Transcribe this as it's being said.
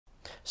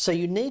So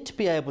you need to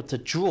be able to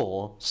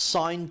draw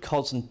sine,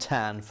 cos and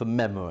tan from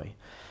memory,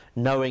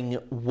 knowing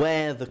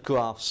where the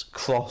graphs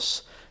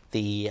cross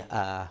the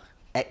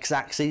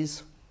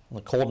x-axes,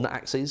 the coordinate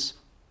axes,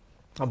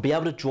 and be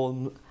able to draw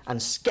them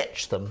and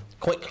sketch them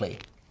quickly.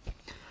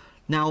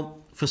 Now,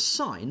 for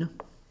sine,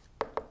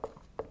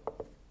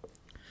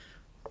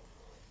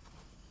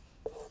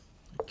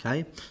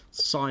 okay,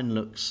 sine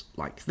looks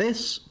like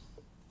this,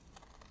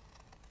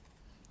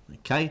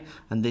 okay,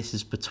 and this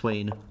is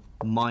between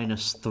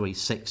minus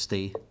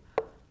 360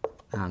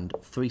 and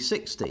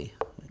 360,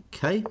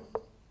 okay,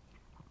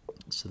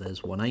 so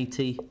there's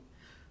 180,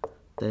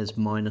 there's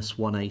minus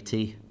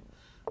 180,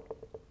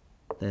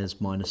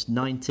 there's minus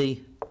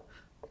 90,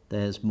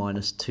 there's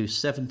minus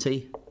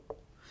 270,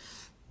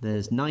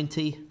 there's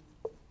 90,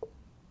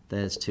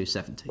 there's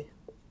 270.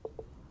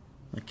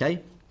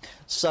 Okay,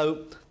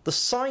 so the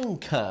sine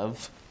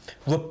curve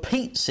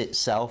repeats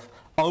itself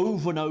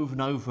over and over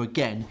and over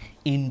again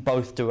in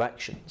both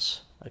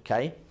directions.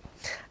 Okay,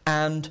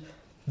 and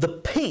the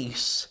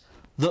piece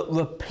that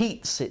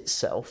repeats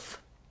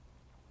itself,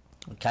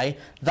 okay,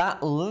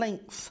 that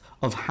length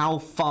of how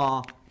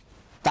far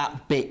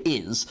that bit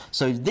is,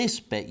 so this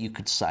bit you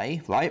could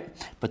say, right,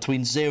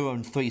 between 0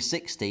 and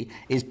 360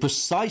 is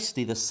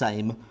precisely the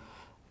same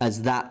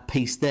as that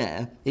piece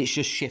there, it's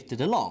just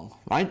shifted along,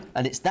 right,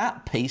 and it's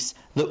that piece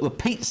that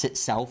repeats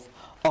itself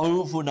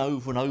over and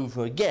over and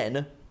over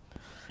again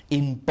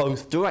in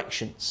both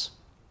directions.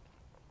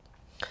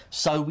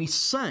 So we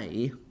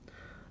say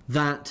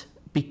that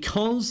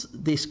because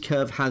this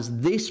curve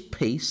has this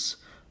piece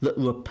that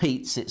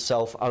repeats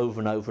itself over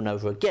and over and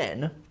over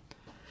again,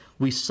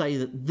 we say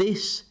that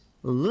this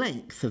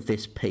length of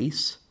this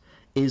piece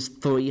is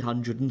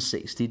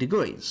 360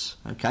 degrees,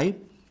 okay?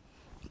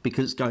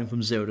 Because it's going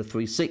from 0 to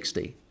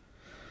 360.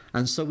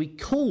 And so we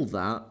call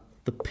that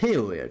the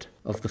period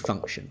of the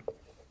function.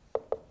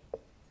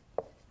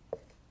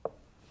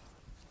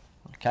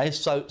 Okay,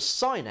 so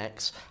sine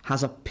x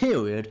has a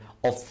period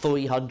of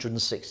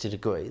 360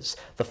 degrees.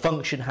 The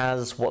function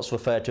has what's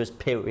referred to as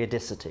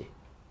periodicity.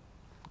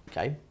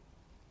 Okay.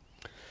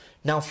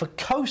 Now for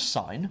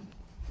cosine,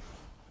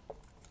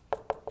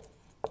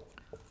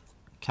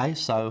 okay,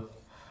 so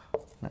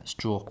let's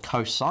draw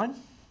cosine.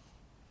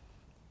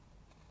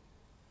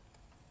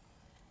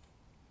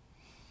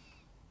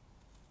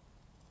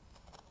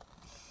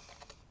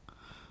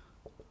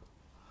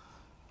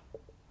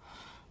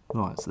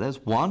 Right, so there's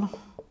 1,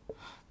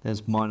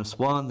 there's minus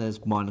 1,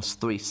 there's minus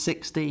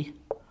 360,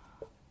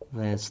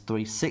 there's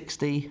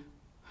 360,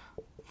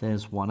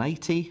 there's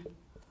 180,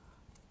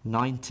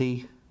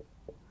 90,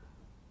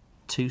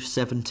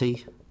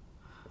 270,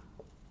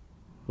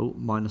 oh,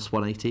 minus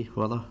 180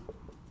 rather,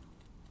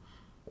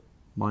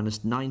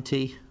 minus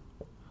 90,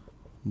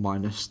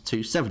 minus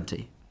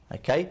 270.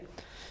 Okay,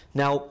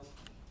 now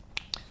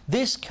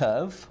this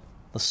curve,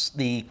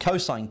 the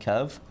cosine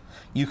curve,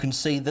 you can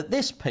see that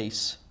this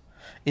piece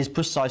is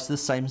precisely the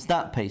same as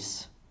that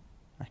piece.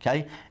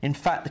 Okay, in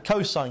fact the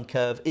cosine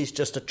curve is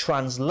just a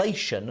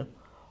translation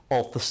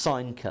of the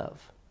sine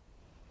curve.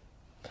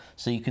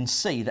 So you can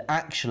see that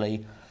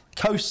actually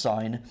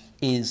cosine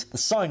is the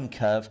sine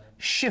curve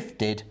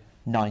shifted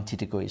 90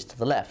 degrees to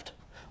the left.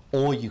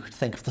 Or you could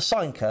think of the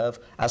sine curve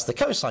as the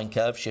cosine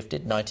curve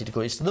shifted 90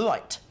 degrees to the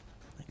right.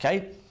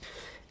 Okay,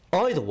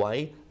 either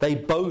way they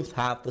both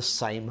have the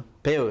same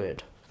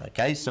period.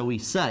 Okay, so we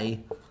say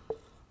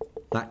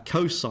that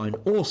cosine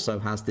also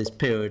has this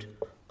period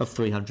of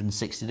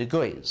 360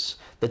 degrees,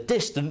 the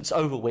distance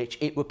over which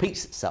it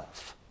repeats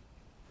itself.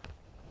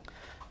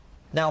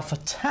 Now for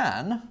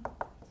tan,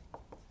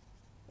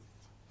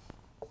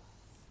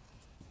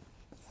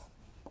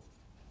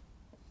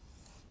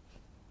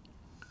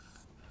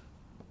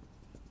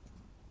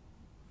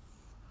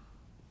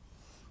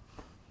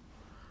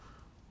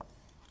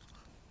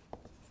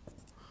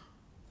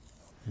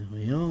 there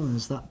we are,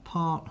 there's that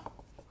part.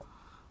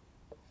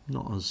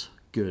 Not as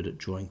good at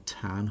drawing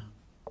tan.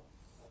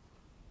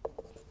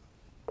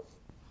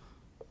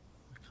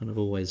 I kind of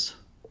always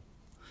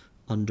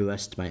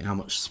underestimate how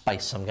much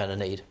space I'm going to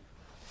need.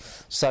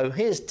 So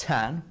here's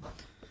tan,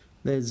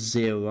 there's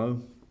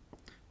 0,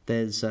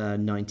 there's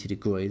 90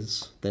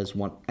 degrees, there's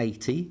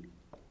 180,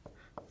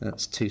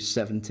 that's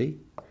 270,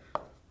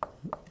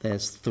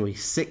 there's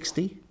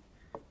 360,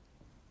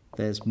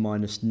 there's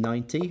minus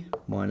 90,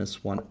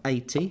 minus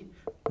 180,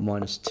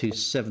 minus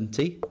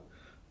 270,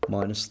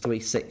 minus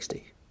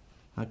 360.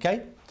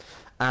 Okay,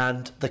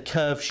 and the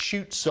curve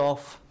shoots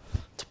off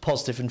to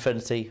positive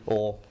infinity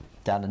or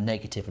down to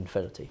negative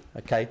infinity.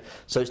 Okay,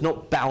 so it's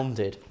not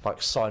bounded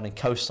like sine and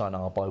cosine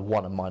are by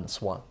 1 and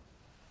minus 1.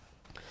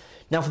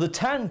 Now for the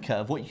tan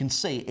curve, what you can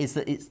see is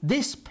that it's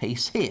this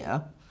piece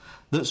here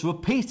that's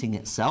repeating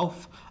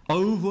itself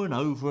over and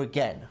over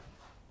again.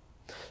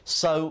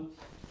 So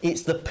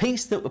it's the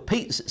piece that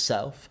repeats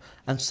itself,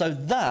 and so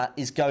that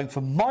is going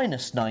from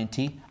minus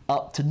 90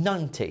 up to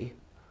 90.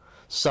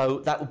 So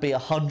that would be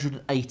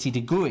 180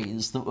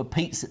 degrees that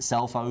repeats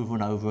itself over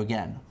and over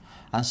again.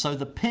 And so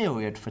the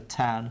period for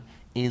tan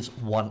is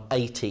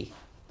 180,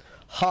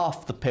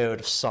 half the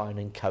period of sine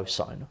and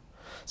cosine.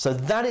 So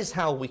that is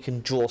how we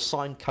can draw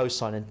sine,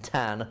 cosine and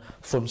tan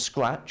from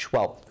scratch.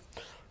 Well,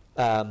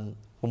 and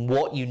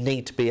what you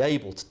need to be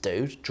able to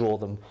do to draw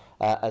them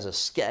as a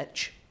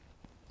sketch.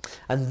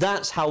 And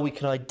that's how we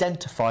can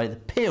identify the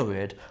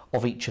period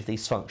of each of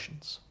these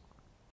functions.